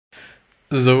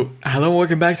So, hello and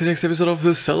welcome back to the next episode of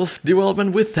the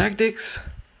Self-Development with Tactics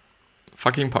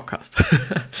fucking podcast.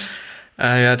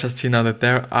 Just see now that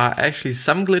there are actually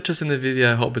some glitches in the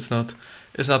video. I hope it's not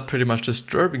pretty much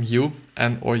disturbing you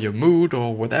and or your mood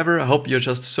or whatever. I hope you're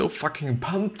just so fucking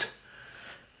pumped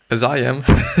as I am.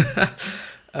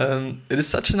 It is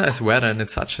such a nice weather and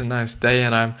it's such a nice day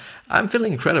and I'm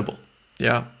feeling incredible.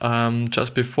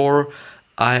 Just before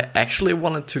I actually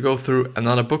wanted to go through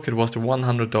another book. It was the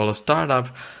 $100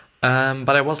 Startup,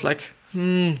 but I was like,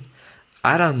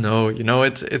 I don't know.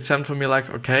 It sounded for me like,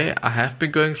 okay, I have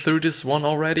been going through this one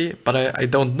already, but I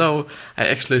don't know. I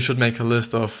actually should make a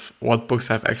list of what books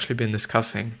I've actually been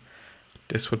discussing.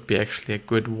 This would be actually a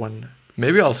good one.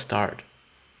 Maybe I'll start,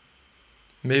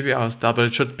 but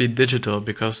it should be digital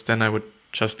because then I would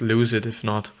just lose it if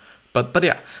not. But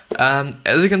yeah,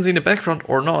 as you can see in the background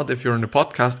or not, if you're in the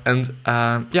podcast, and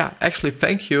actually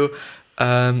thank you.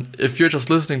 If you're just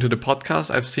listening to the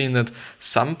podcast, I've seen that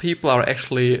some people are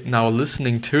actually now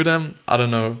listening to them. I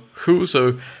don't know who.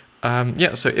 So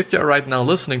if you're right now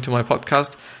listening to my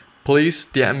podcast, please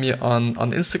DM me on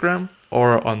Instagram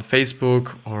or on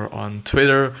Facebook or on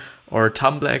Twitter or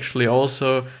Tumblr actually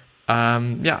also.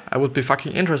 I would be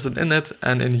fucking interested in it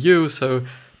and in you. So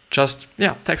just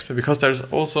text me because there's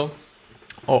also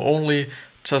or only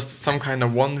just some kind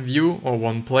of one view or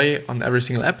one play on every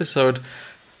single episode.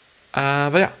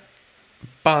 But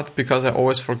because I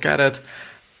always forget it,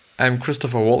 I'm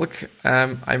Christopher Wolk.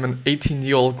 I'm an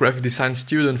 18-year-old graphic design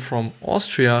student from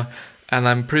Austria, and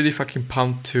I'm pretty fucking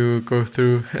pumped to go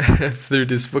through through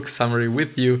this book summary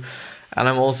with you. And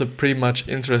I'm also pretty much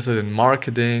interested in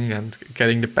marketing and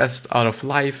getting the best out of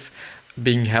life,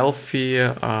 being healthy,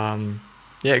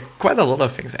 quite a lot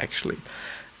of things actually.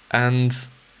 And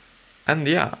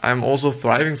I'm also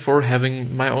thriving for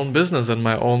having my own business and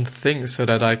my own thing so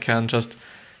that I can just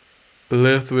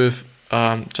live with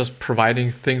just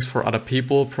providing things for other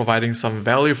people, providing some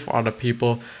value for other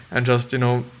people, and just,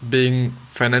 being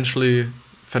financially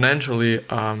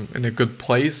in a good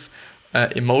place,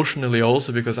 emotionally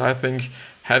also, because I think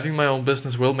having my own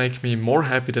business will make me more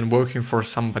happy than working for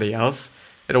somebody else.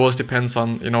 It always depends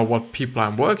on, what people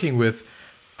I'm working with.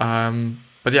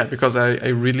 Because I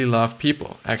really love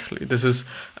people, actually. This is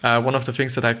one of the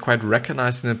things that I quite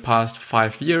recognized in the past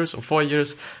 5 years or 4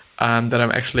 years, that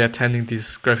I'm actually attending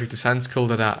this graphic design school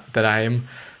that I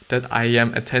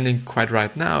am attending quite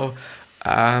right now.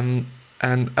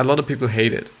 And a lot of people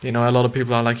hate it. A lot of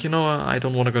people are like, I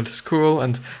don't want to go to school.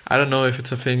 And I don't know if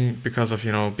it's a thing because of,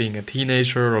 being a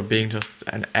teenager or being just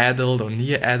an adult or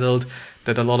near adult,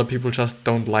 that a lot of people just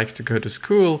don't like to go to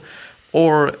school.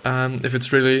 Or if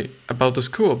it's really about the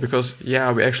school, because we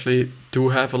actually do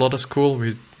have a lot of school.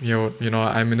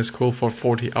 I'm in a school for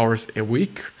 40 hours a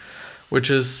week,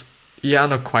 which is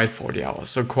not quite 40 hours.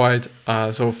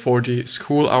 So 40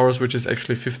 school hours, which is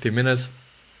actually 50 minutes.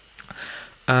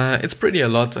 It's pretty a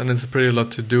lot, and it's pretty a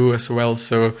lot to do as well.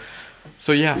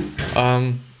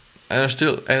 And I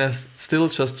still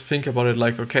just think about it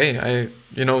like, okay, I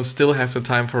still have the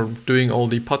time for doing all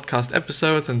the podcast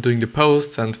episodes and doing the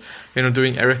posts and,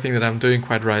 doing everything that I'm doing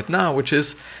quite right now, which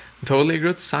is totally a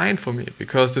good sign for me,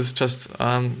 because this just,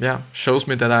 shows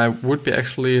me that I would be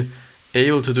actually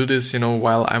able to do this,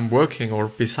 while I'm working or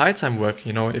besides I'm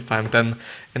working, if I'm then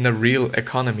in the real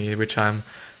economy, which I'm,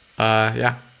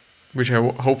 which I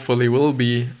hopefully will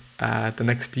be the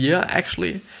next year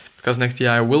actually. Because next year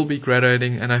I will be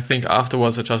graduating, and I think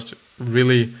afterwards I just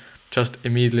really just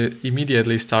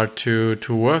immediately start to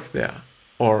work there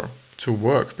or to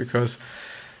work, because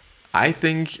I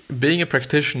think being a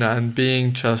practitioner and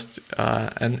being just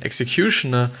an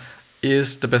executioner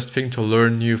is the best thing to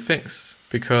learn new things.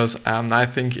 Because I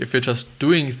think if you're just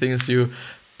doing things, you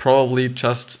probably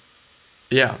just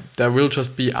there will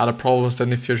just be other problems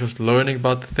than if you're just learning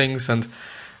about things. And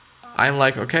I'm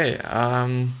like, okay,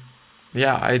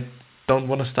 I don't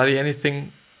want to study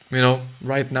anything,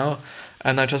 right now.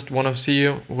 And I just want to see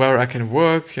where I can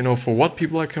work, for what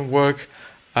people I can work,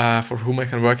 for whom I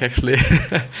can work actually.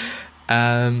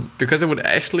 Because I would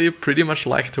actually pretty much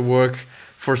like to work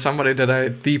for somebody that I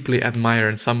deeply admire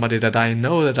and somebody that I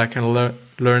know that I can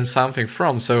learn something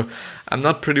from. So I'm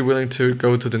not pretty willing to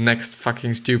go to the next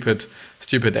fucking stupid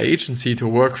agency to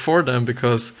work for them,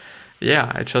 because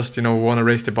I just, want to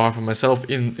raise the bar for myself,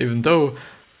 even though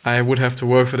I would have to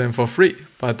work for them for free.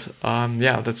 But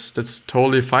that's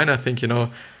totally fine. I think,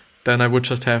 then I would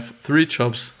just have 3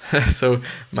 jobs. So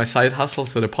my side hustle,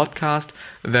 so the podcast,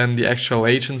 then the actual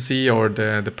agency or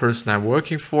the person I'm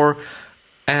working for,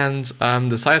 and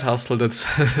the side hustle that's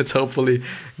hopefully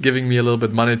giving me a little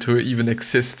bit money to even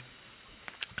exist.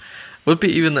 Would be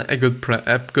even a good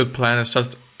plan. It's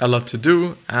just a lot to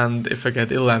do, and if I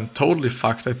get ill, I'm totally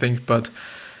fucked, I think. But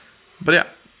yeah,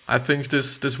 I think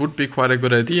this would be quite a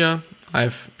good idea.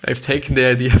 I've taken the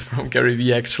idea from Gary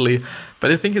Vee actually,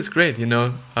 but I think it's great. You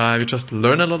just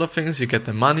learn a lot of things, you get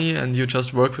the money, and you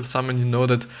just work with someone you know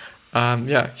that,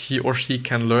 he or she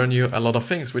can learn you a lot of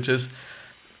things, which is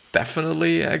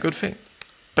definitely a good thing.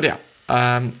 But yeah,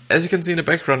 as you can see in the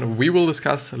background, we will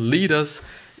discuss Leaders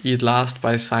Eat Last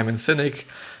by Simon Sinek.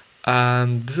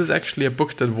 This is actually a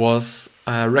book that was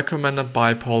recommended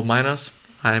by Paul Miners.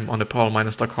 I'm on the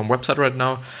paulminers.com website right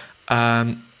now.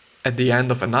 At the end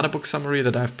of another book summary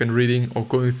that I've been reading or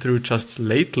going through just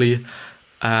lately,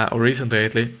 or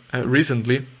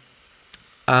recently.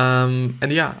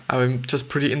 And yeah, I'm just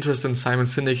pretty interested in Simon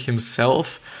Sinek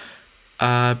himself,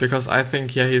 because I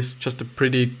think, he's just a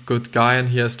pretty good guy, and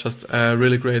he has a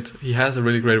really great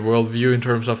worldview in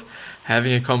terms of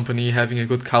having a company, having a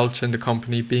good culture in the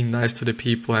company, being nice to the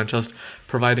people, and just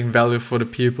providing value for the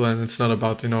people. And it's not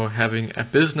about, having a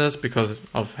business because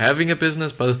of having a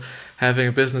business, but having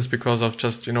a business because of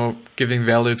just, giving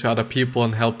value to other people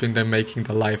and helping them, making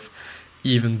their life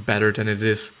even better than it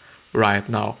is right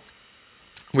now.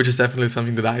 Which is definitely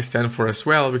something that I stand for as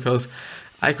well, because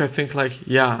I quite think I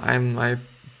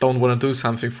don't want to do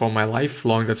something for my life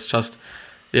long that's just,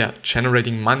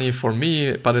 generating money for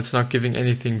me, but it's not giving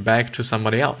anything back to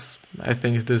somebody else. I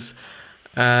think this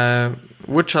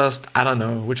would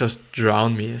just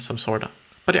drown me some sort of.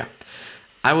 But yeah,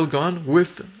 I will go on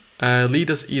with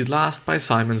Leaders Eat Last by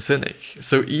Simon Sinek.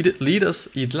 So Leaders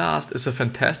Eat Last is a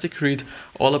fantastic read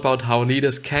all about how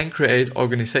leaders can create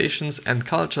organizations and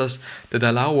cultures that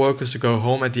allow workers to go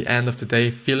home at the end of the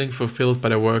day feeling fulfilled by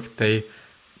the work that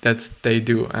they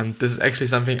do. And this is actually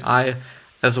something I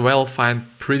as well find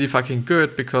pretty fucking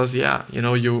good, because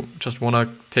you just want to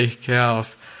take care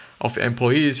of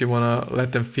employees. You want to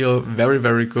let them feel very,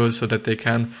 very good so that they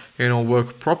can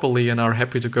work properly and are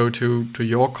happy to go to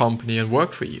your company and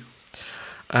work for you.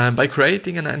 By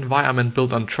creating an environment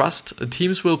built on trust,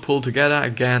 teams will pull together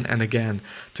again and again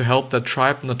to help their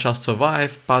tribe not just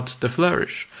survive, but to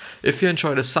flourish. If you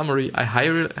enjoyed the summary, I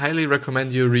highly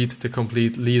recommend you read the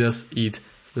complete Leaders Eat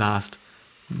Last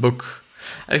book.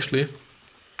 Actually,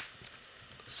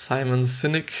 Simon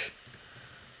Sinek,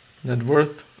 net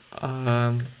worth,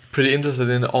 pretty interested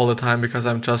in it all the time, because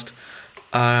I'm just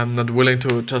not willing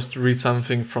to just read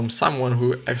something from someone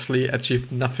who actually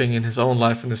achieved nothing in his own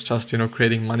life and is just,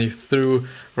 creating money through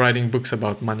writing books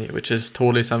about money, which is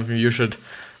totally something you should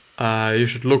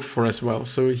look for as well.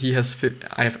 So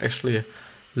I have actually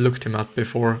looked him up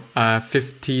before,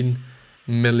 15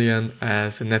 million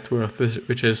as a net worth,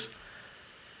 which is,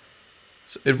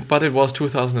 but it was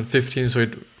 2015, so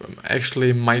it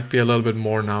actually might be a little bit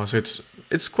more now. So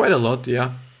it's quite a lot,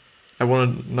 yeah. I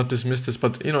want to not dismiss this,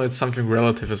 but it's something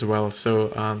relative as well.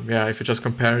 So if you just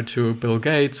compare it to Bill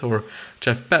Gates or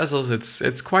Jeff Bezos,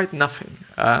 it's quite nothing.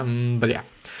 But yeah.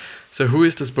 So who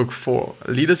is this book for?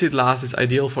 Leaders Eat Last is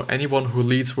ideal for anyone who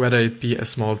leads, whether it be a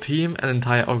small team, an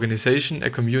entire organization, a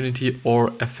community,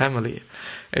 or a family.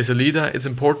 As a leader, it's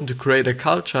important to create a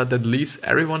culture that leaves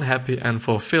everyone happy and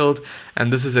fulfilled,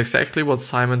 and this is exactly what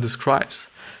Simon describes.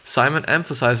 Simon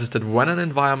emphasizes that when an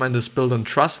environment is built on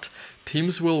trust,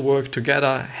 teams will work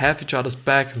together, have each other's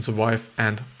back, and survive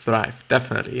and thrive.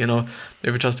 Definitely, if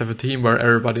you just have a team where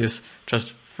everybody is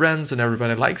just friends and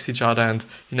everybody likes each other, and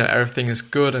everything is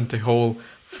good, and the whole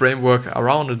framework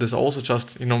around it is also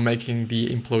just making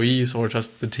the employees or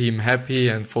just the team happy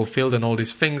and fulfilled and all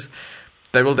these things,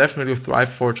 they will definitely thrive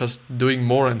for just doing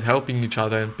more and helping each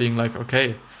other and being like,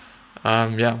 okay,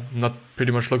 not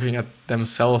pretty much looking at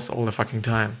themselves all the fucking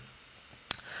time.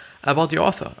 About the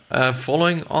author,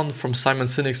 following on from Simon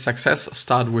Sinek's Successful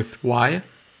Start With Why,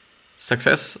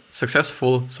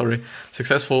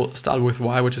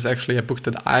 which is actually a book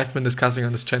that I've been discussing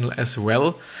on this channel as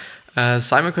well.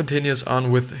 Simon continues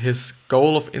on with his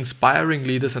goal of inspiring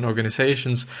leaders and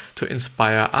organizations to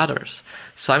inspire others.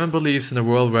 Simon believes in a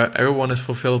world where everyone is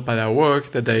fulfilled by their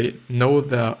work, that they know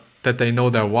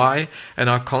their why, and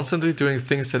are constantly doing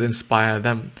things that inspire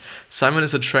them. Simon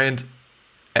is a trained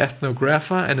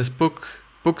ethnographer, and his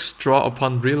books draw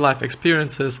upon real-life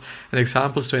experiences and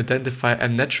examples to identify a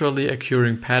naturally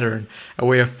occurring pattern, a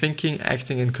way of thinking,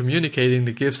 acting, and communicating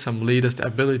that gives some leaders the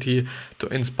ability to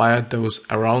inspire those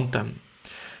around them.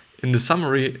 In the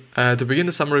summary, to begin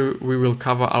the summary, we will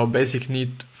cover our basic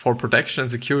need for protection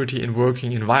and security in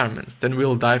working environments. Then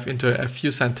we'll dive into a few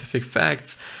scientific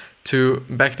facts to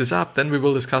back this up. Then we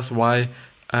will discuss why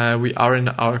we are in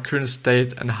our current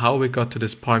state and how we got to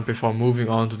this point before moving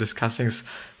on to discussing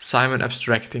Simon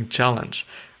abstracting challenge.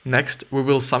 Next, we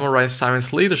will summarize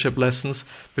Simon's leadership lessons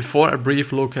before a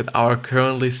brief look at our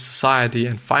current society,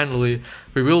 and finally,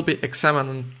 we will be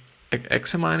examining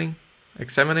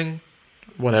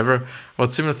whatever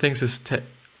what Simon thinks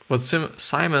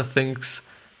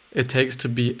it takes to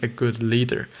be a good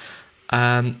leader.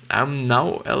 I'm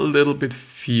now a little bit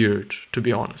feared, to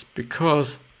be honest,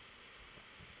 because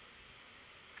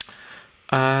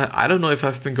I don't know if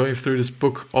I've been going through this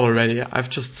book already. I've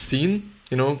just seen,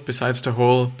 besides the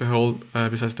whole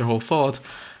thought,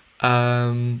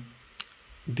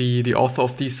 the author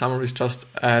of these summaries just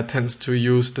tends to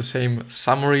use the same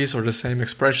summaries or the same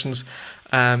expressions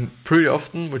pretty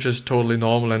often, which is totally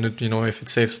normal. And if it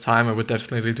saves time, I would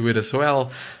definitely do it as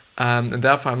well. And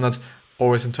therefore, I'm not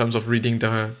always, in terms of reading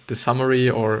the summary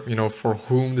or for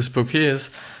whom this book is.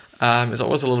 It's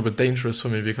always a little bit dangerous for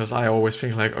me, because I always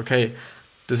think like, okay,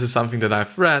 this is something that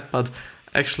I've read, but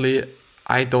actually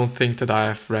I don't think that I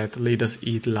have read Leaders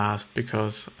Eat Last,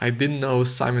 because I didn't know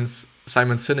Simon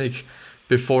Sinek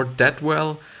before that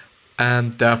well,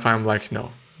 and therefore I'm like,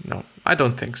 no, I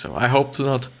don't think so. I hope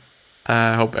not.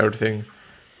 I hope everything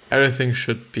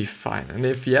should be fine. And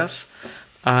if yes,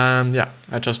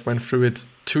 I just went through it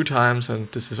 2 times, and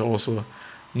this is also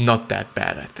not that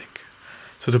bad, I think.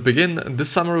 So to begin, this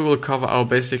summary will cover our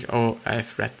basic... Oh,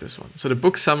 I've read this one. So the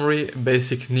book summary,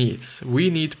 basic needs.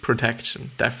 We need protection,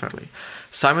 definitely.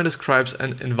 Simon describes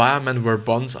an environment where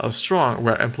bonds are strong,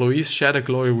 where employees share the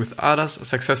glory with others,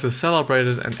 success is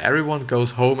celebrated, and everyone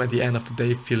goes home at the end of the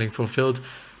day feeling fulfilled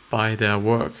by their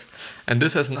work. And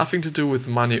this has nothing to do with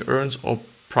money earned or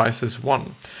prizes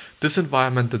won. This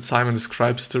environment that Simon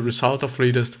describes is the result of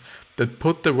leaders that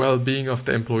put the well-being of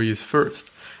the employees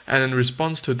first. And in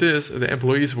response to this, the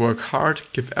employees work hard,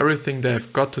 give everything they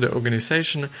have got to the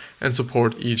organization, and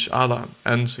support each other.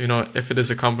 And, if it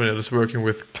is a company that is working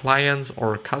with clients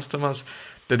or customers,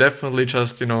 they definitely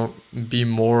just, be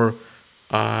more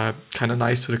kind of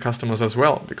nice to the customers as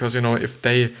well. Because, if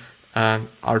they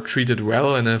are treated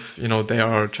well, and if, they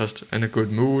are just in a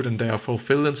good mood and they are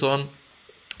fulfilled and so on,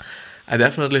 I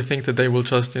definitely think that they will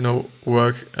just,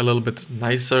 work a little bit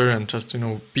nicer and just,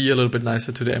 be a little bit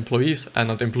nicer to the employees, and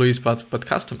not employees, but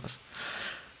customers.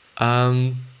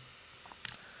 If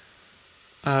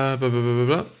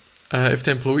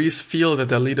the employees feel that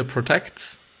their leader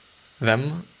protects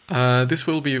them, this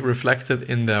will be reflected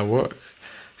in their work.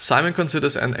 Simon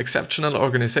considers an exceptional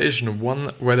organization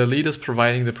one where the leader is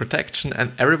providing the protection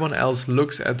and everyone else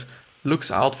looks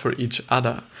out for each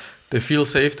other. They feel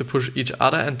safe to push each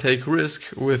other and take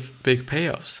risk with big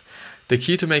payoffs. The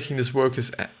key to making this work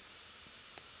is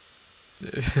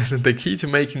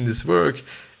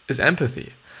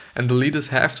empathy, and the leaders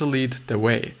have to lead the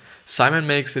way. Simon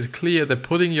makes it clear that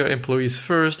putting your employees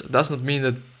first does not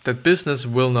mean that business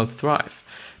will not thrive.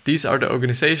 These are the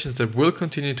organizations that will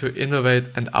continue to innovate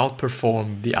and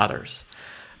outperform the others.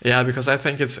 Yeah, because I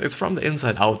think it's from the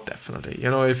inside out, definitely.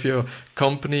 If your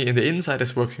company in the inside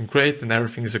is working great and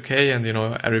everything is okay and,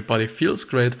 everybody feels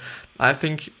great, I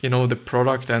think, the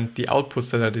product and the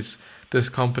outputs that this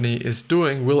company is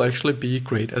doing will actually be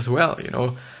great as well.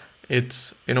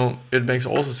 It makes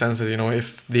also sense that,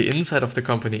 if the inside of the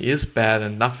company is bad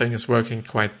and nothing is working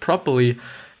quite properly,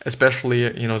 especially,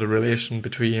 the relation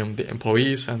between the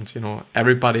employees and,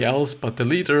 everybody else but the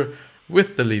leader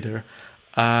with the leader.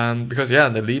 Because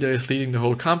the leader is leading the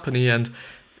whole company, and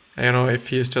if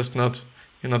he is just not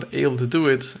able to do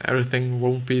it, everything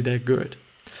won't be that good.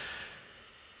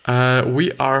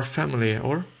 We are family,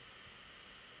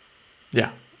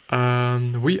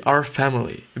 we are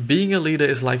family. Being a leader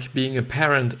is like being a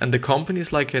parent, and the company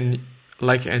is like a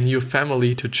new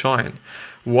family to join,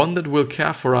 one that will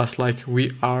care for us like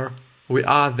we are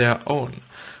their own,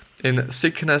 in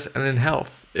sickness and in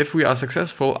health. If we are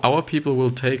successful, our people will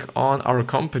take on our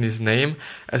company's name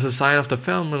as a sign of the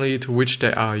family to which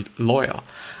they are loyal.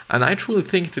 And I truly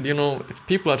think that, if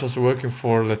people are just working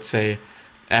for, let's say,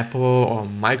 Apple or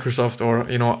Microsoft or,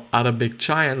 other big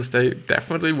giants, they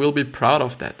definitely will be proud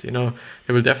of that. They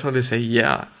will definitely say,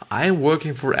 yeah, I'm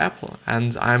working for Apple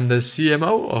and I'm the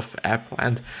CMO of Apple.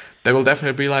 And they will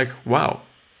definitely be like, wow,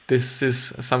 this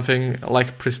is something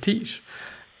like prestige.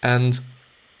 And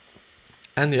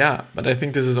but I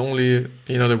think this is only,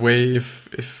 the way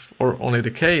or only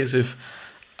the case if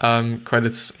quite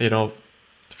it's,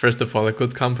 first of all, a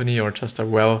good company or just a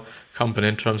well company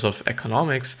in terms of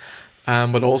economics,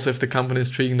 but also if the company is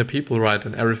treating the people right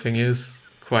and everything is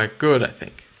quite good, I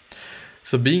think.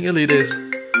 So being a leader is...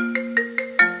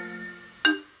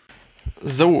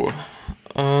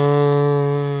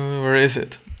 where is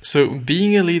it? So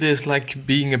being a leader is like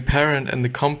being a parent, and the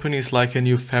company is like a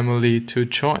new family to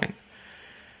join.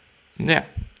 Yeah,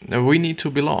 we need to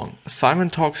belong. Simon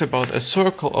talks about a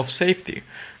circle of safety,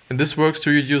 and this works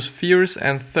to reduce fears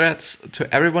and threats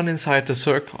to everyone inside the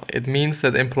circle. It means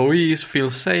that employees feel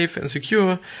safe and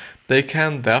secure. They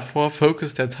can therefore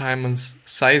focus their time on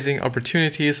seizing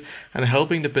opportunities and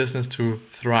helping the business to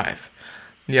thrive.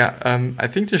 Yeah, I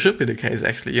think this should be the case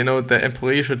actually. The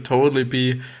employee should totally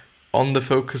be on the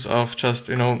focus of just,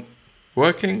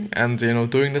 working and,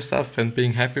 doing the stuff and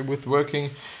being happy with working,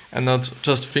 and not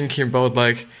just thinking about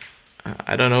like,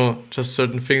 I don't know, just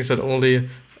certain things that only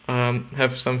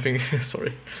have something,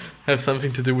 have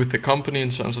something to do with the company in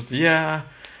terms of,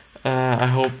 I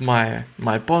hope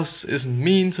my boss isn't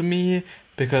mean to me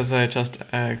because I just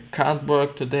can't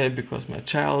work today because my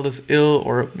child is ill,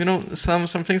 or some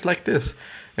things like this.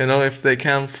 If they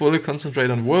can fully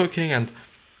concentrate on working and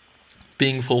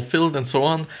being fulfilled and so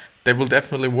on, they will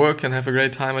definitely work and have a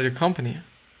great time at your company.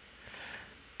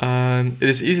 It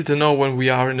is easy to know when we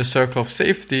are in a circle of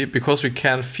safety because we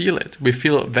can feel it. We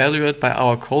feel valued by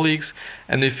our colleagues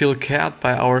and we feel cared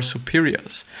by our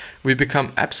superiors. We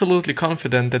become absolutely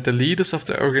confident that the leaders of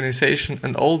the organization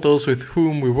and all those with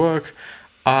whom we work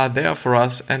are there for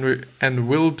us and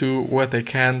will do what they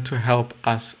can to help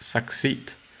us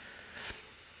succeed.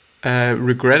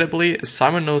 Regrettably,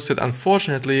 Simon knows that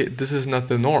unfortunately this is not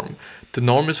the norm. The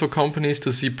norm is for companies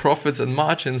to see profits and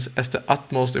margins as the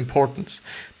utmost importance.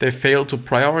 They fail to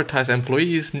prioritize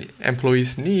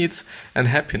employees' needs and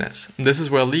happiness. This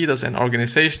is where leaders and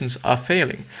organizations are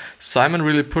failing. Simon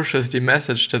really pushes the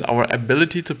message that our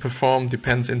ability to perform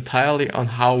depends entirely on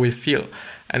how we feel.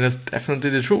 And it's definitely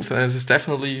the truth, and it's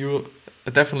definitely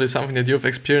something that you've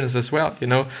experienced as well.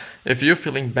 If you're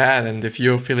feeling bad and if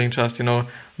you're feeling just not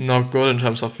good in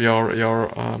terms of your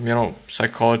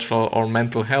psychological or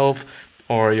mental health,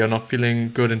 or you're not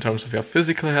feeling good in terms of your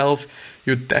physical health,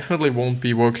 you definitely won't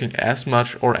be working as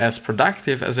much or as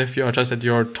productive as if you're just at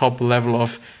your top level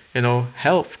of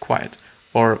health quite,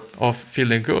 or of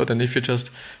feeling good. And if you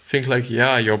just think like,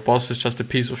 your boss is just a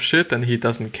piece of shit and he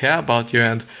doesn't care about you,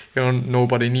 and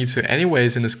nobody needs you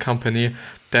anyways in this company,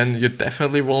 then you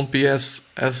definitely won't be as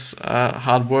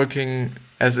hardworking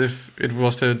as if it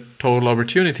was the total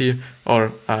opportunity,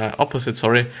 or opposite,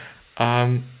 sorry.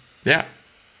 Simon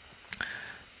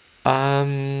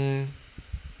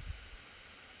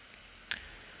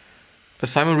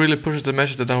really pushes the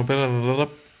message that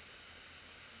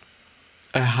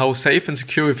how safe and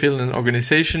secure we feel in an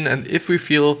organization, and if we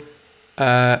feel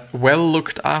well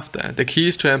looked after. The key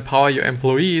is to empower your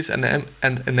employees and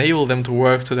enable them to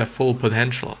work to their full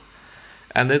potential.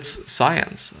 And it's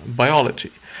science,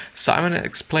 biology. Simon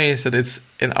explains that it's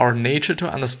in our nature to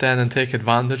understand and take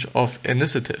advantage of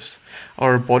initiatives.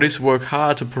 Our bodies work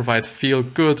hard to provide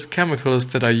feel-good chemicals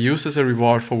that are used as a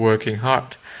reward for working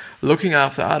hard, looking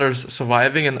after others,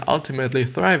 surviving and ultimately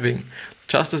thriving.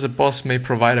 Just as a boss may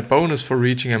provide a bonus for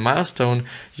reaching a milestone,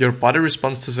 your body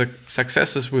responds to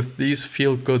successes with these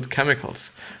feel-good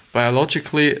chemicals.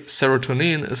 Biologically,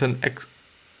 serotonin is an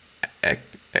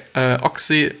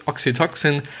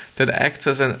oxytocin that acts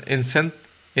as an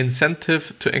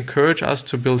incentive to encourage us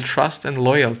to build trust and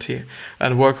loyalty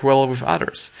and work well with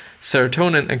others.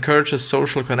 Serotonin encourages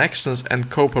social connections and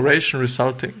cooperation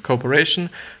resulting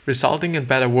in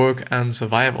better work and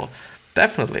survival.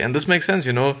 Definitely, and this makes sense,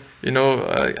 I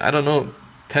don't know,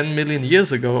 10 million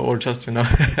years ago, or just,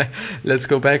 let's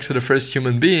go back to the first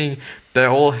human being, they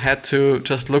all had to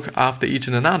just look after each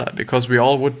and another, because we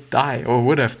all would die, or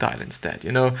would have died instead,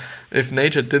 If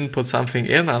nature didn't put something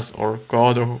in us, or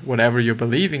God, or whatever you're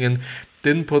believing in,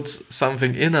 didn't put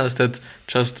something in us that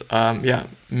just,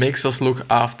 makes us look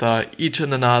after each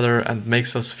and another and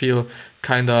makes us feel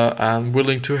kind of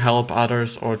willing to help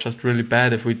others, or just really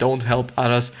bad if we don't help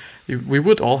others, we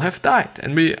would all have died,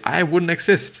 and I wouldn't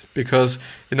exist, because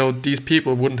these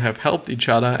people wouldn't have helped each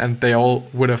other, and they all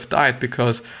would have died,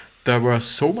 because there were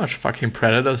so much fucking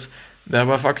predators. There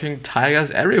were fucking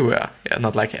tigers everywhere. Yeah,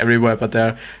 not like everywhere, but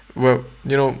there were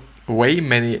way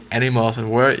many animals,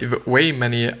 and way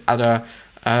many other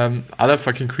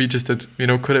fucking creatures that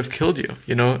could have killed you,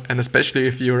 and especially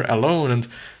if you're alone, and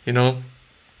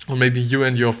or maybe you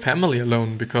and your family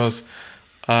alone, because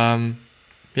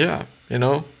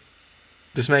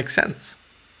this makes sense.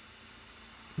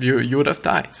 You would have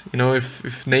died,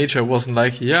 if nature wasn't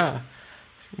like,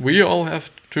 we all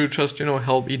have to just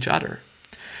help each other.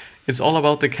 It's all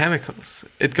about the chemicals.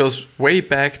 It goes way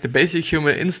back, the basic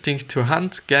human instinct to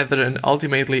hunt, gather, and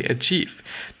ultimately achieve.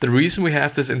 The reason we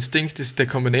have this instinct is the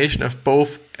combination of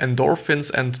both endorphins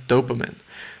and dopamine.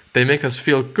 They make us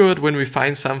feel good when we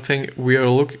find something we are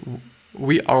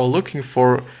looking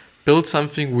for, build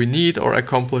something we need, or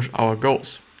accomplish our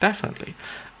goals. definitely.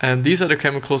 And these are the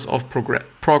chemicals of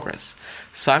progress.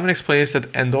 Simon explains that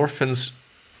endorphins.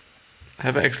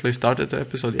 Have I actually started the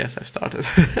episode? Yes, I've started.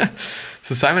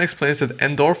 So Simon explains that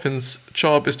endorphins'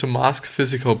 job is to mask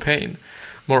physical pain.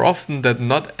 More often than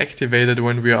not activated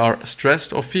when we are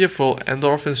stressed or fearful,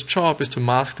 endorphins' job is to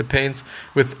mask the pains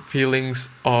with feelings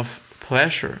of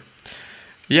pleasure.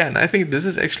 Yeah, and I think this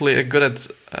is actually a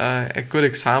good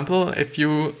example. If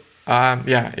you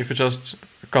just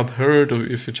got hurt, or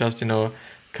if you just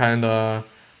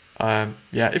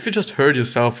if you just hurt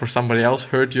yourself or somebody else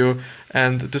hurt you,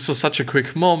 and this was such a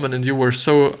quick moment, and you were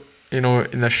so in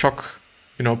a shock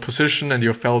position, and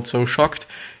you felt so shocked,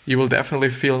 you will definitely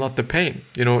feel not the pain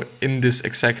in this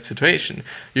exact situation.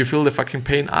 You feel the fucking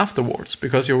pain afterwards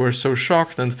because you were so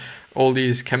shocked, and all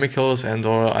these chemicals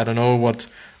or I don't know what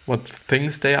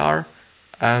things they are,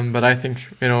 but I think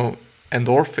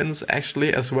endorphins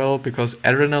actually as well, because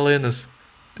adrenaline is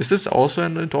this also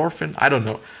an endorphin? I don't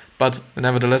know, but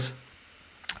nevertheless,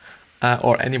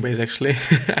 or anyways, actually,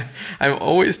 I'm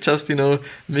always just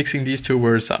mixing these two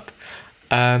words up.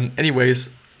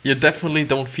 Anyways, you definitely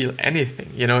don't feel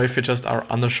anything, if you just are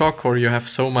under shock, or you have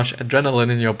so much adrenaline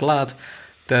in your blood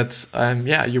that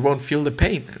you won't feel the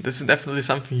pain. This is definitely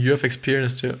something you have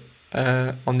experienced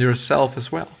on yourself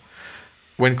as well.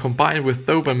 When combined with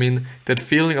dopamine, that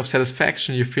feeling of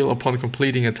satisfaction you feel upon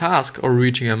completing a task or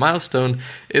reaching a milestone,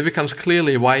 it becomes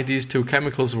clearly why these two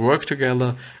chemicals work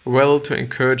together well to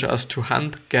encourage us to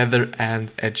hunt, gather,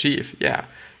 and achieve. Yeah,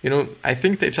 I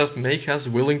think they just make us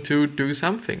willing to do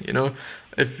something.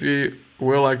 If we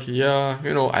were like,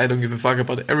 I don't give a fuck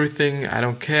about everything, I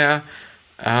don't care.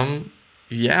 Why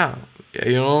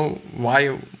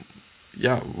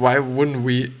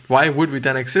would we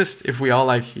then exist if we are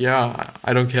like,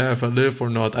 I don't care if I live or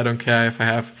not, I don't care if I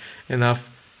have enough,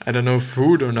 I don't know,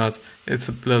 food or not. It's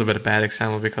a little bit a bad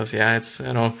example because it's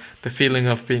the feeling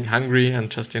of being hungry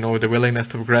and just the willingness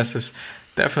to progress is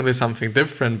definitely something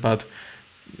different, but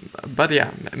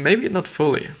maybe not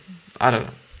fully. I don't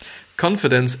know.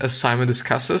 Confidence, as Simon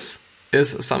discusses,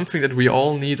 is something that we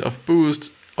all need a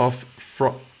boost of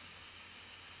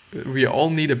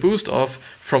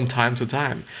from time to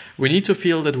time. We need to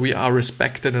feel that we are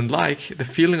respected and liked. The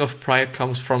feeling of pride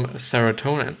comes from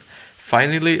serotonin.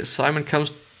 Finally, Simon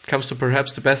comes to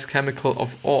perhaps the best chemical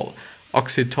of all,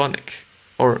 oxytonic,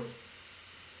 or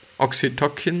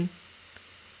oxytocin,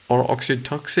 or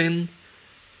oxytocin.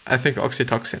 I think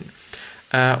oxytocin.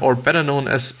 Or better known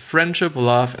as friendship,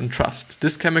 love, and trust.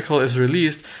 This chemical is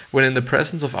released when in the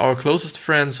presence of our closest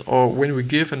friends or when we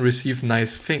give and receive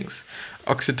nice things.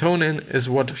 Oxytocin is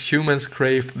what humans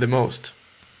crave the most.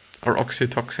 Or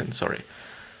oxytocin, sorry.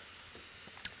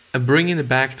 Bringing it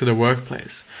back to the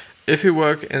workplace. If we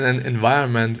work in an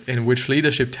environment in which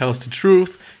leadership tells the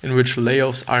truth, in which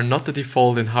layoffs are not the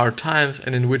default in hard times,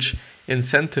 and in which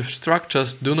incentive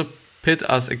structures do not pit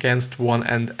us against one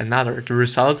and another, the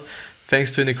result,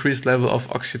 thanks to an increased level of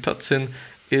oxytocin,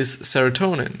 is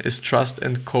serotonin, is trust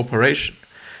and cooperation.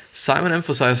 Simon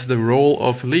emphasizes the role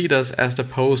of leaders as the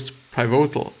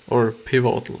post-pivotal or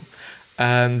pivotal.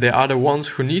 And they are the ones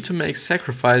who need to make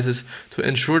sacrifices to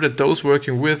ensure that those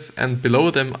working with and below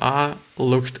them are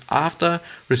looked after,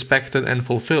 respected, and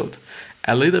fulfilled.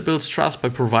 A leader builds trust by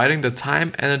providing the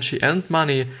time, energy, and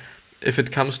money. If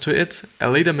it comes to it, a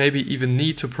leader maybe even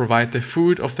need to provide the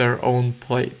food of their own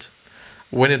plate.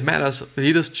 When it matters,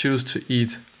 leaders choose to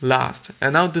eat last.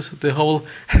 And now the whole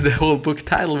book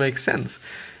title makes sense.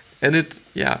 And it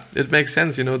makes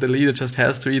sense, the leader just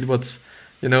has to eat what's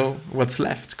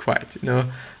left, quite,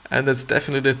 and that's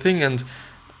definitely the thing. And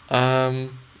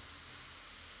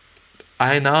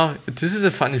this is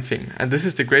a funny thing, and this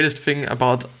is the greatest thing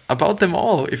about them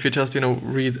all. If you just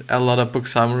read a lot of book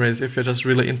summaries, if you're just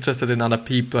really interested in other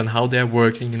people and how they're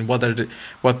working and what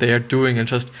they are doing, and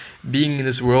just being in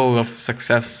this world of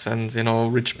success and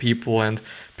rich people and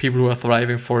people who are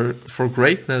thriving for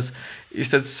greatness, is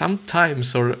that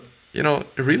sometimes, or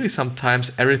really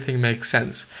sometimes, everything makes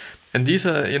sense. And these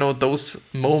are, those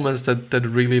moments that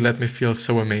really let me feel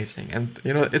so amazing. And,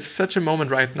 it's such a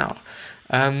moment right now.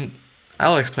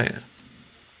 I'll explain it.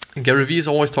 Gary Vee is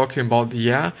always talking about,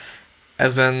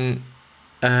 as an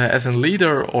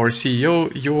leader or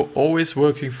CEO, you're always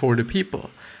working for the people.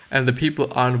 And the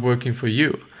people aren't working for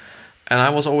you. And I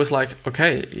was always like,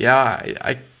 okay,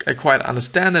 I quite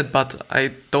understand it, but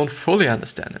I don't fully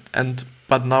understand it.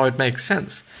 But now it makes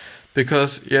sense.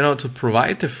 Because, to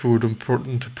provide the food and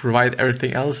to provide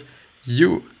everything else,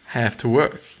 you have to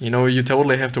work. You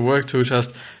totally have to work to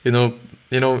just, in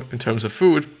terms of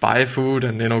food, buy food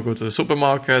and, go to the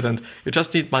supermarket, and you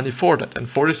just need money for that. And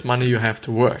for this money, you have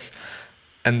to work.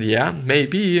 And yeah,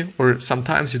 maybe, or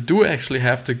sometimes you do actually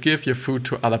have to give your food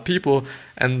to other people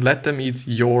and let them eat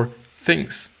your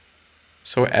things.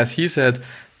 So as he said,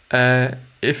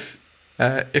 if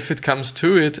it comes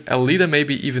to it, a leader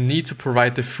maybe even need to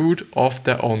provide the food off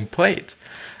their own plate.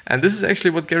 And this is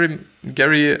actually what Gary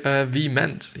V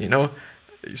meant, you know.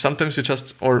 Sometimes you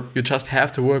just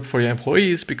have to work for your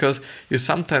employees because you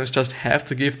sometimes just have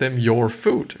to give them your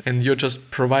food and you're just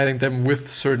providing them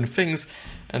with certain things,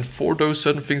 and for those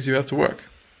certain things you have to work.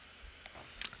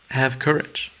 Have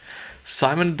courage.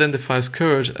 Simon identifies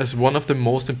courage as one of the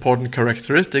most important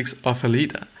characteristics of a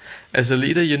leader. As a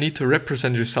leader, you need to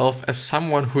represent yourself as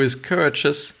someone who is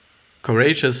courageous,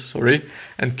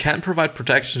 and can provide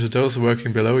protection to those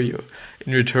working below you.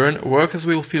 In return, workers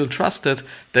will feel trusted,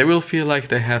 they will feel like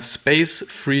they have space,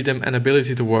 freedom, and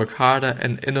ability to work harder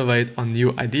and innovate on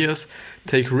new ideas,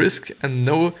 take risks, and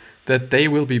know that they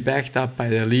will be backed up by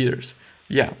their leaders.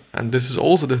 Yeah, and this is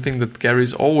also the thing that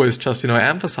Gary's always just,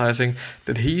 emphasizing,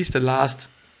 that he's the last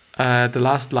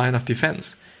line of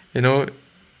defense.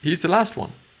 He's the last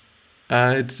one.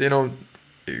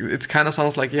 It kind of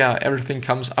sounds like, everything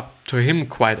comes up to him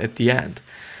quite at the end.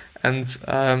 And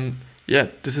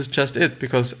this is just it,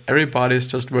 because everybody's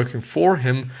just working for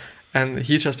him and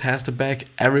he just has to back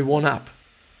everyone up.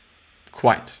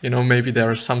 Quite. Maybe there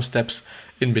are some steps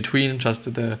in between, just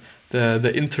the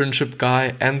internship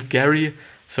guy and Gary,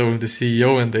 so the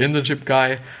CEO and the internship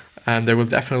guy, and there will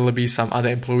definitely be some other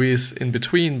employees in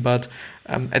between, but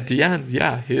at the end,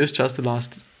 he is just the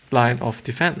last line of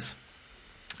defense.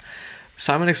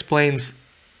 Simon explains,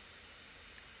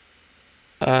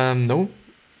 Simon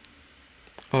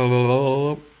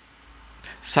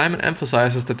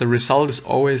emphasizes that the result is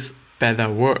always better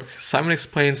work. Simon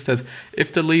explains that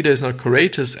if the leader is not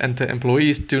courageous and the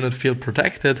employees do not feel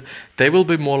protected, they will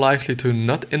be more likely to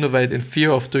not innovate in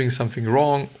fear of doing something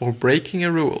wrong or breaking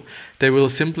a rule. They will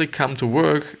simply come to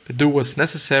work, do what's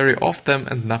necessary of them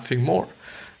and nothing more.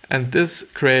 And this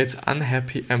creates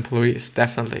unhappy employees,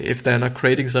 definitely, if they're not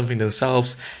creating something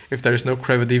themselves, if there is no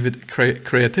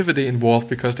creativity involved,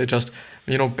 because they just,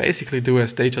 basically do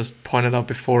as they just pointed out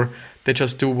before, they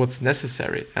just do what's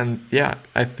necessary. And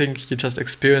I think you just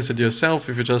experience it yourself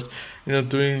if you're just,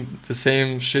 doing the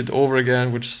same shit over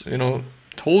again, which,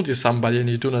 told you somebody, and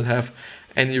you do not have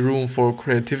any room for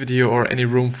creativity or any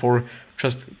room for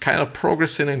just kind of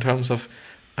progressing in terms of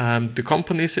the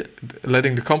companies,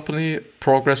 letting the company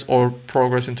progress, or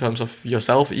progress in terms of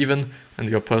yourself even, and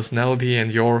your personality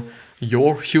and your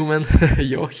human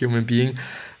your human being,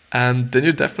 and then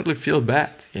you definitely feel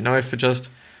bad, if you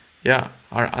just are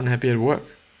unhappy at work.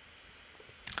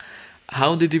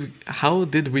 How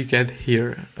did we get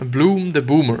here? Blame the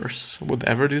boomers,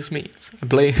 whatever this means.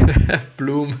 Blame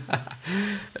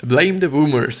the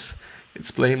boomers. It's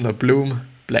blame, not bloom,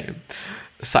 blame.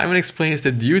 Simon explains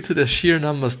that due to the sheer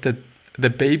numbers that the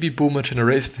baby boomer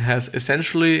generation has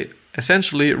essentially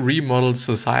remodeled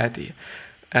society.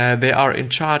 They are in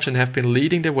charge and have been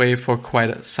leading the way for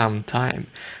quite some time.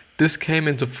 This came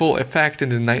into full effect in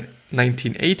the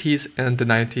 1980s and the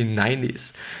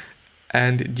 1990s.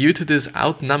 And due to this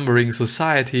outnumbering,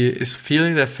 society is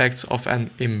feeling the effects of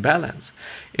an imbalance.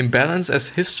 Imbalance, as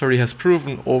history has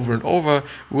proven over and over,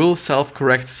 will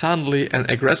self-correct suddenly and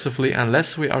aggressively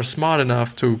unless we are smart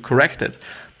enough to correct it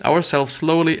ourselves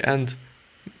slowly and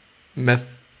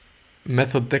methodically.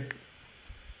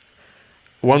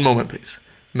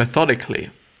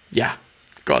 Yeah,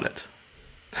 got it.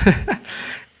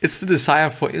 It's the desire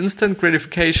for instant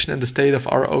gratification and the state of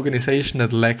our organization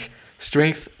that lack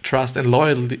strength, trust, and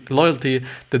loyalty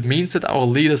that means that our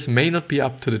leaders may not be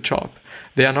up to the job.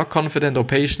 They are not confident or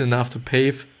patient enough to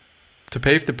pave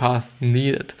the path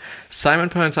needed. Simon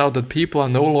points out that people are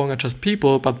no longer just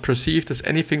people, but perceived as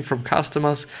anything from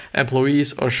customers,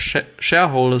 employees, or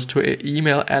shareholders to an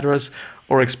email address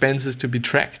or expenses to be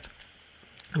tracked.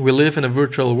 We live in a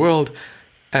virtual world,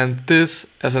 and this,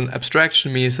 as an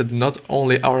abstraction, means that not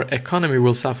only our economy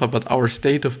will suffer, but our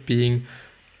state of being,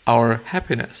 our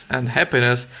happiness. And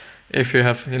happiness, if you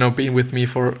have been with me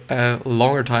for a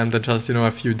longer time than just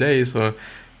a few days, or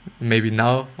maybe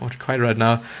now or quite right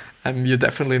now, you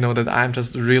definitely know that I'm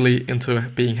just really into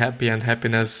being happy and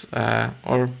happiness, I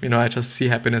just see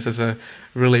happiness as a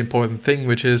really important thing,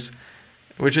 which it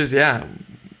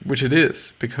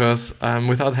is, because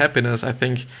without happiness, I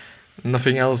think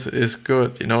nothing else is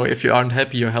good. If you aren't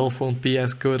happy, your health won't be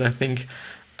as good, I think.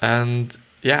 And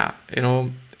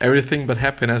everything but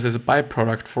happiness is a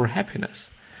byproduct for happiness.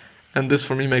 And this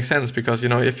for me makes sense, because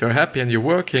if you're happy and you're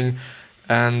working,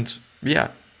 and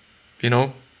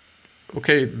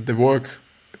okay, the work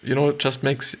just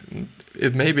makes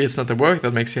it, maybe it's not the work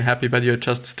that makes you happy, but you're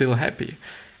just still happy.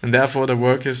 And therefore the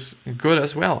work is good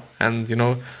as well. And,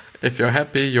 if you're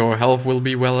happy, your health will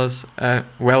be well as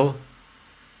well.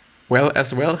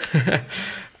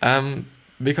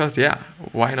 Because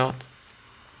why not?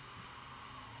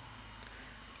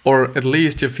 Or at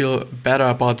least you feel better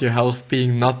about your health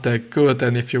being not that good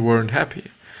than if you weren't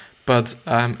happy. But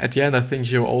at the end, I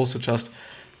think you also just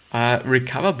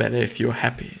recover better if you're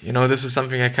happy. This is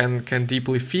something I can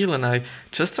deeply feel, and I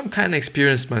just some kind of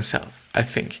experienced myself, I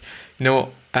think.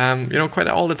 Quite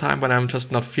all the time when I'm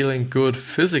just not feeling good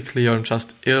physically, or I'm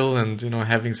just ill and,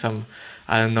 having some,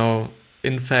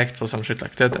 infects or some shit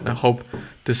like that. And I hope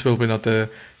this will be not the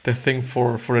thing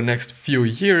for the next few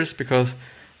years, because,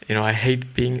 I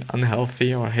hate being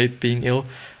unhealthy or I hate being ill,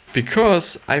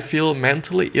 because I feel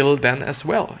mentally ill then as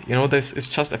well. This is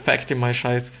just affecting my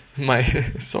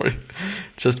sorry,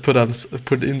 just put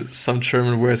in some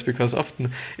German words, because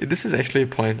often this is actually a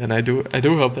point, and I do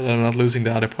hope that I'm not losing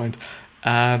the other point.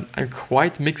 I'm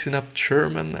quite mixing up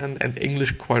German and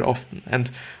English quite often, and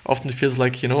often feels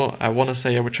like, I want to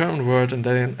say a German word and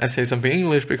then I say something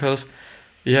English, because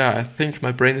I think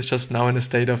my brain is just now in a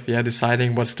state of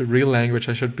deciding what's the real language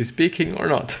I should be speaking or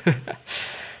not.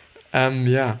 And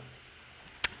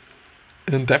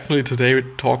definitely today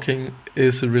talking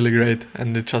is really great,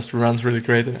 and it just runs really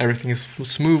great, and everything is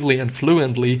smoothly and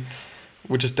fluently,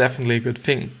 which is definitely a good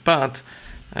thing. But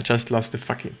I just lost the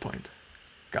fucking point.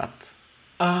 God.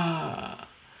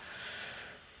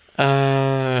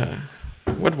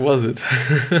 What was it?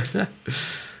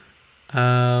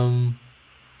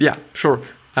 Sure.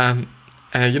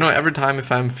 Every time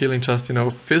if I'm feeling just,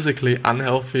 physically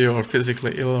unhealthy or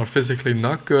physically ill or physically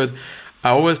not good, I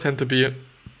always tend to be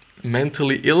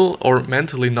mentally ill or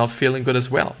mentally not feeling good as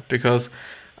well. Because,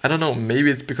 I don't know,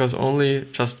 maybe it's because only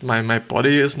just my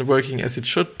body isn't working as it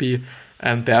should be,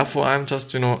 and therefore I'm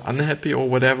just, unhappy or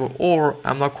whatever, or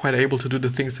I'm not quite able to do the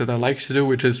things that I like to do,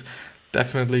 which is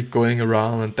definitely going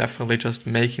around and definitely just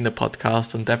making the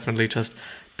podcast and definitely just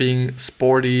being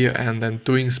sporty and then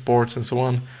doing sports and so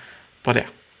on. But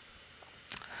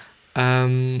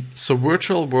so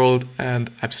virtual world and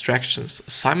abstractions.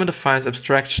 Simon defines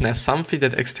abstraction as something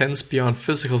that extends beyond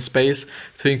physical space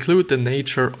to include the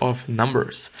nature of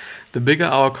numbers. The bigger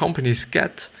our companies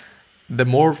get, the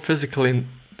more physical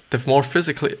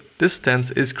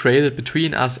distance is created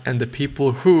between us and the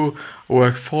people who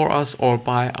work for us or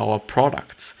buy our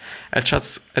products. At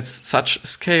such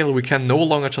scale, we can no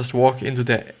longer just walk into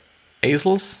the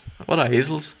aisles, what are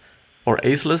aisles? Or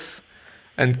aisles,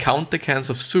 and count the cans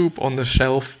of soup on the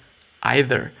shelf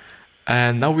either.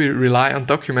 And now we rely on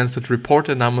documents that report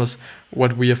the numbers,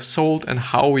 what we have sold and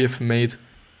how much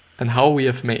we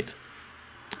have made.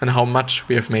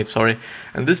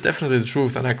 And this is definitely the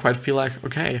truth, and I quite feel like,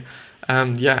 okay,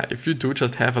 if you do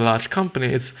just have a large company,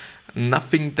 it's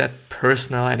nothing that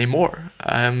personal anymore.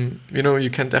 You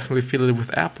can definitely feel it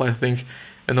with Apple, I think,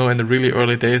 in the really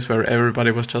early days where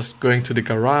everybody was just going to the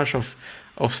garage of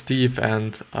Steve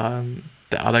and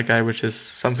the other guy, which is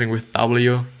something with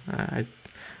W. I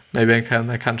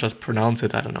can't just pronounce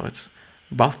it. I don't know. It's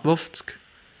Bavlovsk.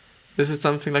 Is it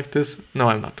something like this? No,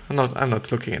 I'm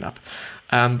not looking it up.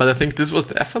 But I think this was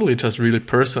definitely just really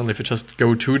personal. If you just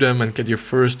go to them and get your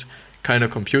first kind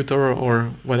of computer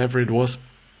or whatever it was.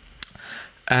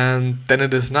 And then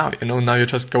it is now, now you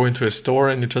just go into a store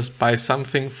and you just buy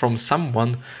something from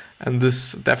someone. And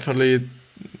this definitely,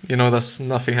 does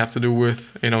nothing have to do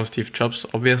with, Steve Jobs,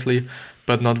 obviously,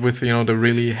 but not with, the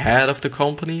really head of the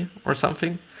company or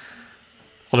something.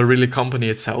 Or the really company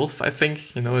itself, I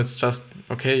think. It's just,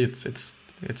 okay, it's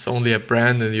only a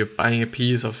brand and you're buying a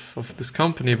piece of this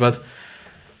company, but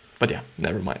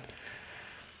never mind.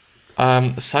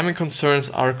 Simon concerns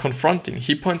are confronting.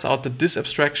 He points out that this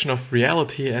abstraction of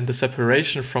reality and the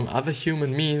separation from other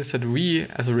human means that we,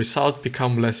 as a result,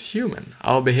 become less human.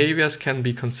 Our behaviors can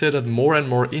be considered more and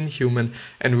more inhuman,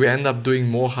 and we end up doing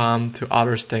more harm to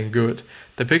others than good.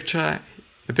 The picture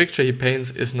he paints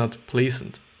is not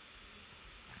pleasant.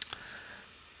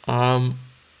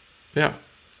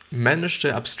 Manage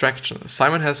the abstraction.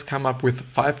 Simon has come up with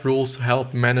 5 rules to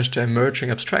help manage the emerging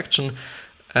abstraction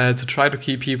to try to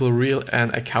keep people real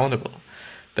and accountable.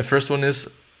 The first one is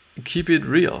keep it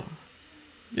real.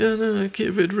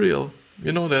 Keep it real.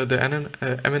 The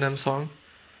Eminem song?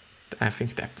 I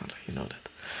think definitely you know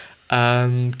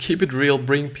that. Keep it real,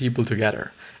 bring people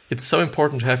together. It's so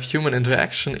important to have human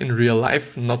interaction in real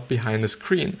life, not behind a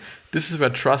screen. This is where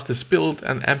trust is built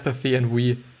and empathy and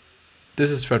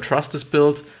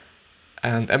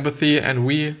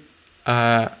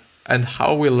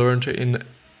how we learn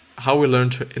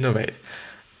to innovate.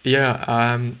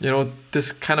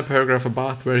 this kind of paragraph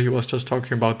above where he was just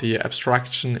talking about the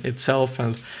abstraction itself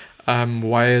and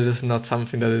why it is not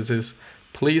something that is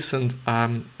pleasant.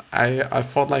 I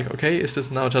thought like, okay, is this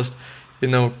now just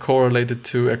correlated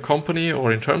to a company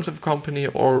or in terms of company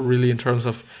or really in terms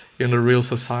of real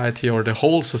society or the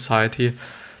whole society?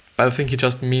 But I think he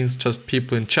just means just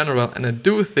people in general, and I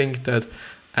do think that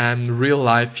real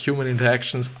life human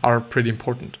interactions are pretty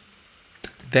important.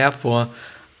 Therefore,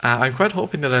 I'm quite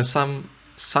hoping that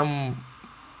somewhere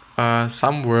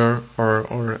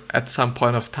or at some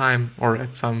point of time or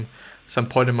at some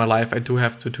point in my life I do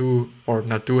have to do, or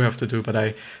not do have to do, but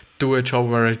I do a job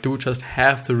where I do just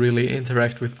have to really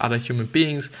interact with other human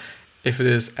beings, if it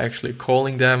is actually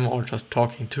calling them or just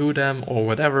talking to them or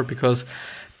whatever, because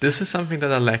this is something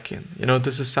that I lack in.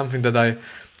 This is something that I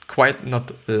quite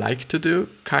not like to do,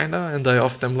 kinda, and I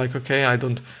often like, okay, I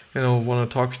don't, want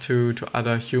to talk to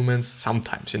other humans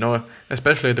sometimes,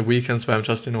 especially at the weekends where I'm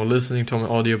just, listening to my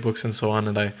audiobooks and so on,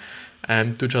 and I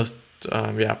do just,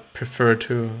 prefer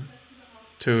to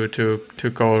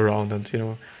go around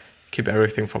and, keep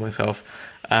everything for myself,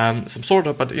 some sort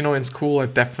of, but, in school I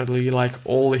definitely like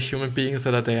all the human beings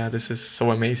that are there. This is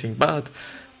so amazing, but,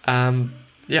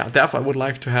 therefore I would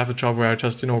like to have a job where I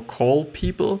just, call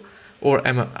people, or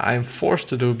I'm forced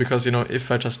to do, because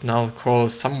if I just now call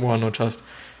someone or just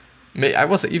I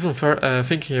was even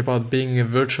thinking about being a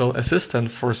virtual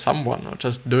assistant for someone, or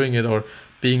just doing it, or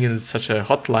being in such a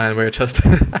hotline where I just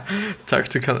talk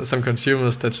to some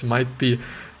consumers that might be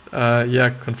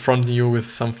confronting you with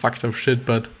some fucked up shit,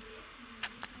 but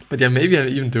maybe I'm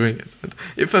even doing it. But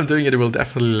if I'm doing it, I will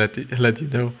definitely let you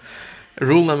know.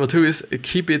 Rule number 2 is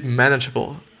keep it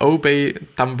manageable. Obey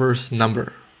Dunbar's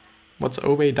number. What's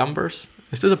Obey Dunbar's?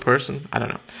 Is this a person? I don't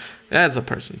know. Yeah, it's a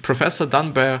person. Professor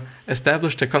Dunbar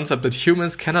established the concept that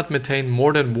humans cannot maintain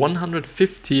more than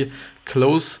 150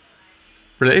 close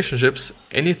relationships.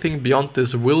 Anything beyond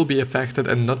this will be affected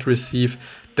and not receive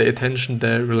the attention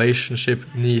the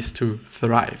relationship needs to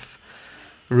thrive.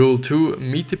 Rule 2,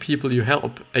 meet the people you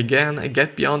help. Again,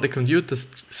 get beyond the computer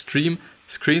screen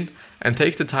and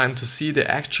take the time to see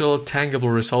the actual tangible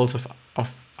results of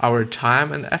our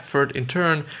time and effort. In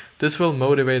turn, this will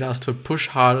motivate us to push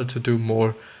harder, to do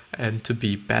more, and to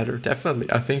be better. Definitely.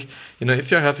 I think, if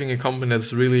you're having a company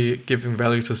that's really giving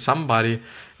value to somebody,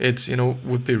 it's,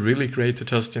 would be really great to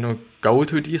just, go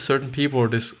to these certain people or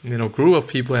this, group of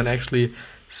people and actually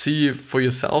see for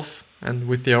yourself and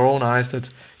with your own eyes that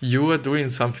you are doing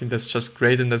something that's just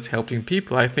great and that's helping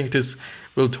people. I think this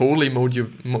will totally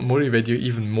motivate you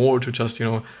even more to just,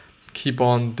 keep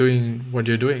on doing what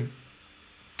you're doing.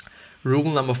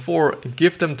 Rule number 4,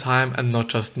 give them time and not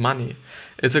just money.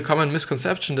 It's a common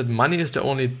misconception that money is the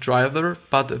only driver,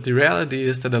 but the reality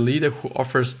is that a leader who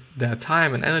offers their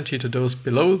time and energy to those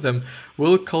below them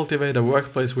will cultivate a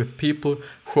workplace with people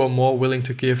who are more willing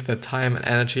to give their time and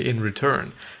energy in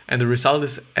return. And the result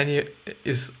is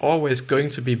always going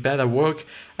to be better work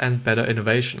and better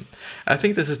innovation. I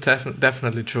think this is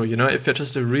definitely true. If you're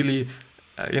just a really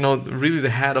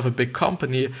the head of a big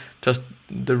company, just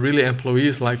the really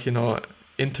employees, like,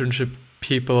 internship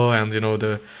people and,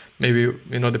 the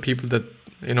people that,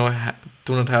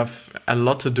 do not have a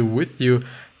lot to do with you,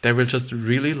 they will just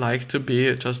really like to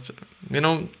be just,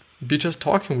 be just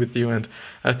talking with you. And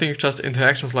I think just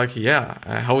interactions like,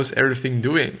 how is everything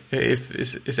doing?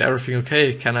 Is everything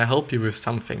okay? Can I help you with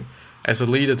something? As a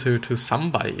leader to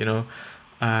somebody,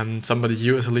 somebody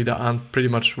you as a leader aren't pretty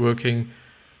much working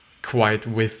quite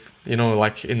with,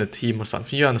 like in a team or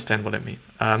something. You understand what I mean.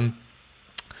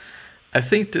 I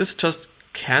think this just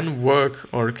can work,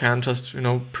 or can just,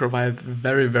 provide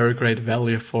very, very great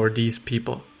value for these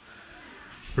people.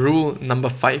 Rule number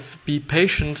 5, be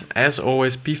patient. As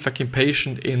always, be fucking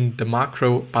patient in the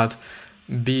macro, but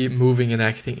be moving and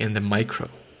acting in the micro.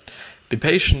 Be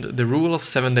patient, the rule of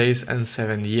 7 days and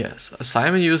 7 years.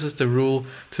 Simon uses the rule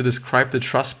to describe the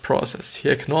trust process. He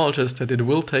acknowledges that it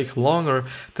will take longer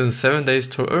than 7 days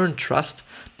to earn trust,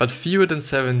 but fewer than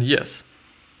 7 years.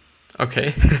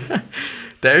 Okay.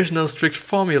 There is no strict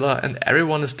formula and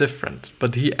everyone is different,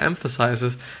 but he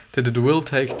emphasizes that it will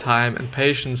take time and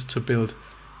patience to build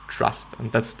trust,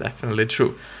 and that's definitely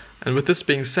true. And with this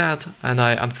being said, and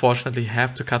I unfortunately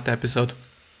have to cut the episode,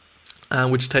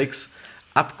 which takes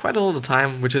up quite a lot of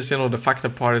time, which is, the factor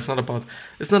part. It's not about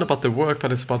the work,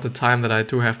 but it's about the time that I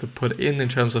do have to put in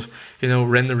terms of,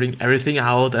 rendering everything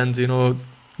out, and,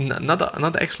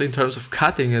 not actually in terms of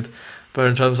cutting it, but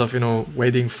in terms of,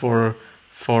 waiting for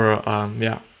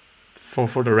the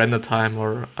render time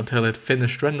or until it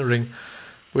finished rendering,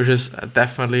 which is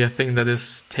definitely a thing that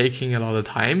is taking a lot of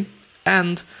time.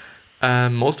 And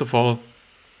most of all,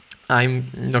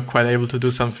 I'm not quite able to do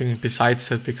something besides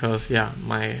that because, yeah,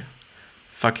 my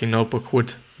fucking notebook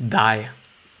would die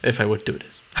if I would do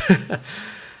this.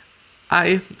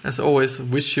 I, as always,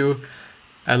 wish you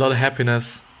a lot of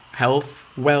happiness, health,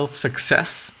 wealth,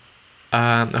 success.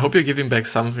 I hope you're giving back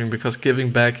something, because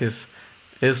giving back is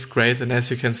great. And as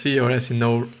you can see, or as you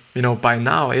know by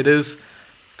now, it is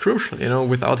crucial.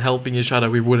 Without helping each other,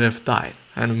 we would have died,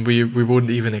 and we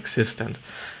wouldn't even exist. And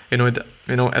it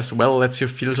as well lets you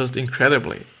feel just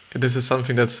incredibly. This is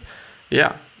something that's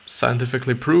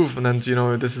scientifically proven, and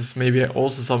this is maybe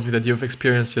also something that you've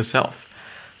experienced yourself.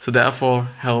 So therefore,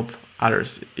 help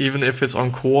others, even if it's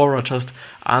on Quora or just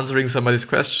answering somebody's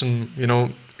question.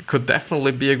 It could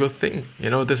definitely be a good thing.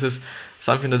 This is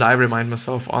something that I remind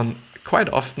myself on quite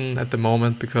often at the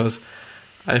moment, because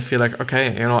I feel like,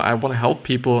 okay, I want to help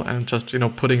people, and just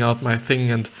putting out my thing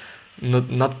and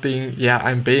not being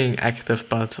I'm being active,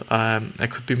 but I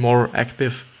could be more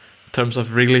active in terms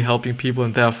of really helping people,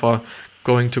 and therefore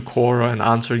going to Quora and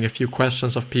answering a few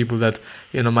questions of people that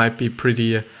might be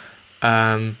pretty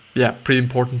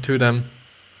important to them.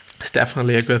 It's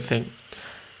definitely a good thing.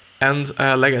 And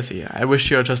legacy, I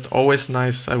wish you're just always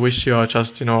nice. I wish you're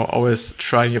just always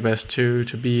trying your best to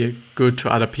be good to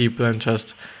other people, and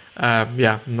just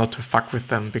not to fuck with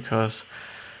them, because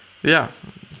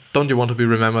don't you want to be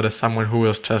remembered as someone who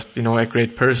was just a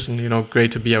great person,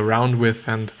 great to be around with,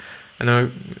 and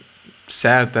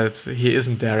sad that he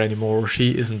isn't there anymore, or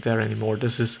she isn't there anymore.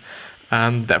 This is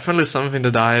definitely something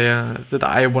that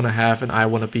I want to have and I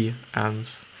want to be. And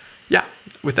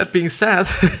with that being said,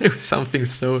 something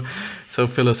so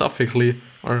philosophical.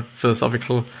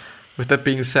 With that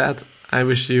being said, I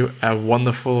wish you a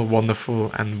wonderful,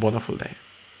 wonderful, and wonderful day.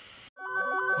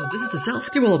 So this is the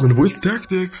Self-Development with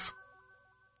Tactics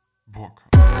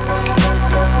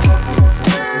podcast.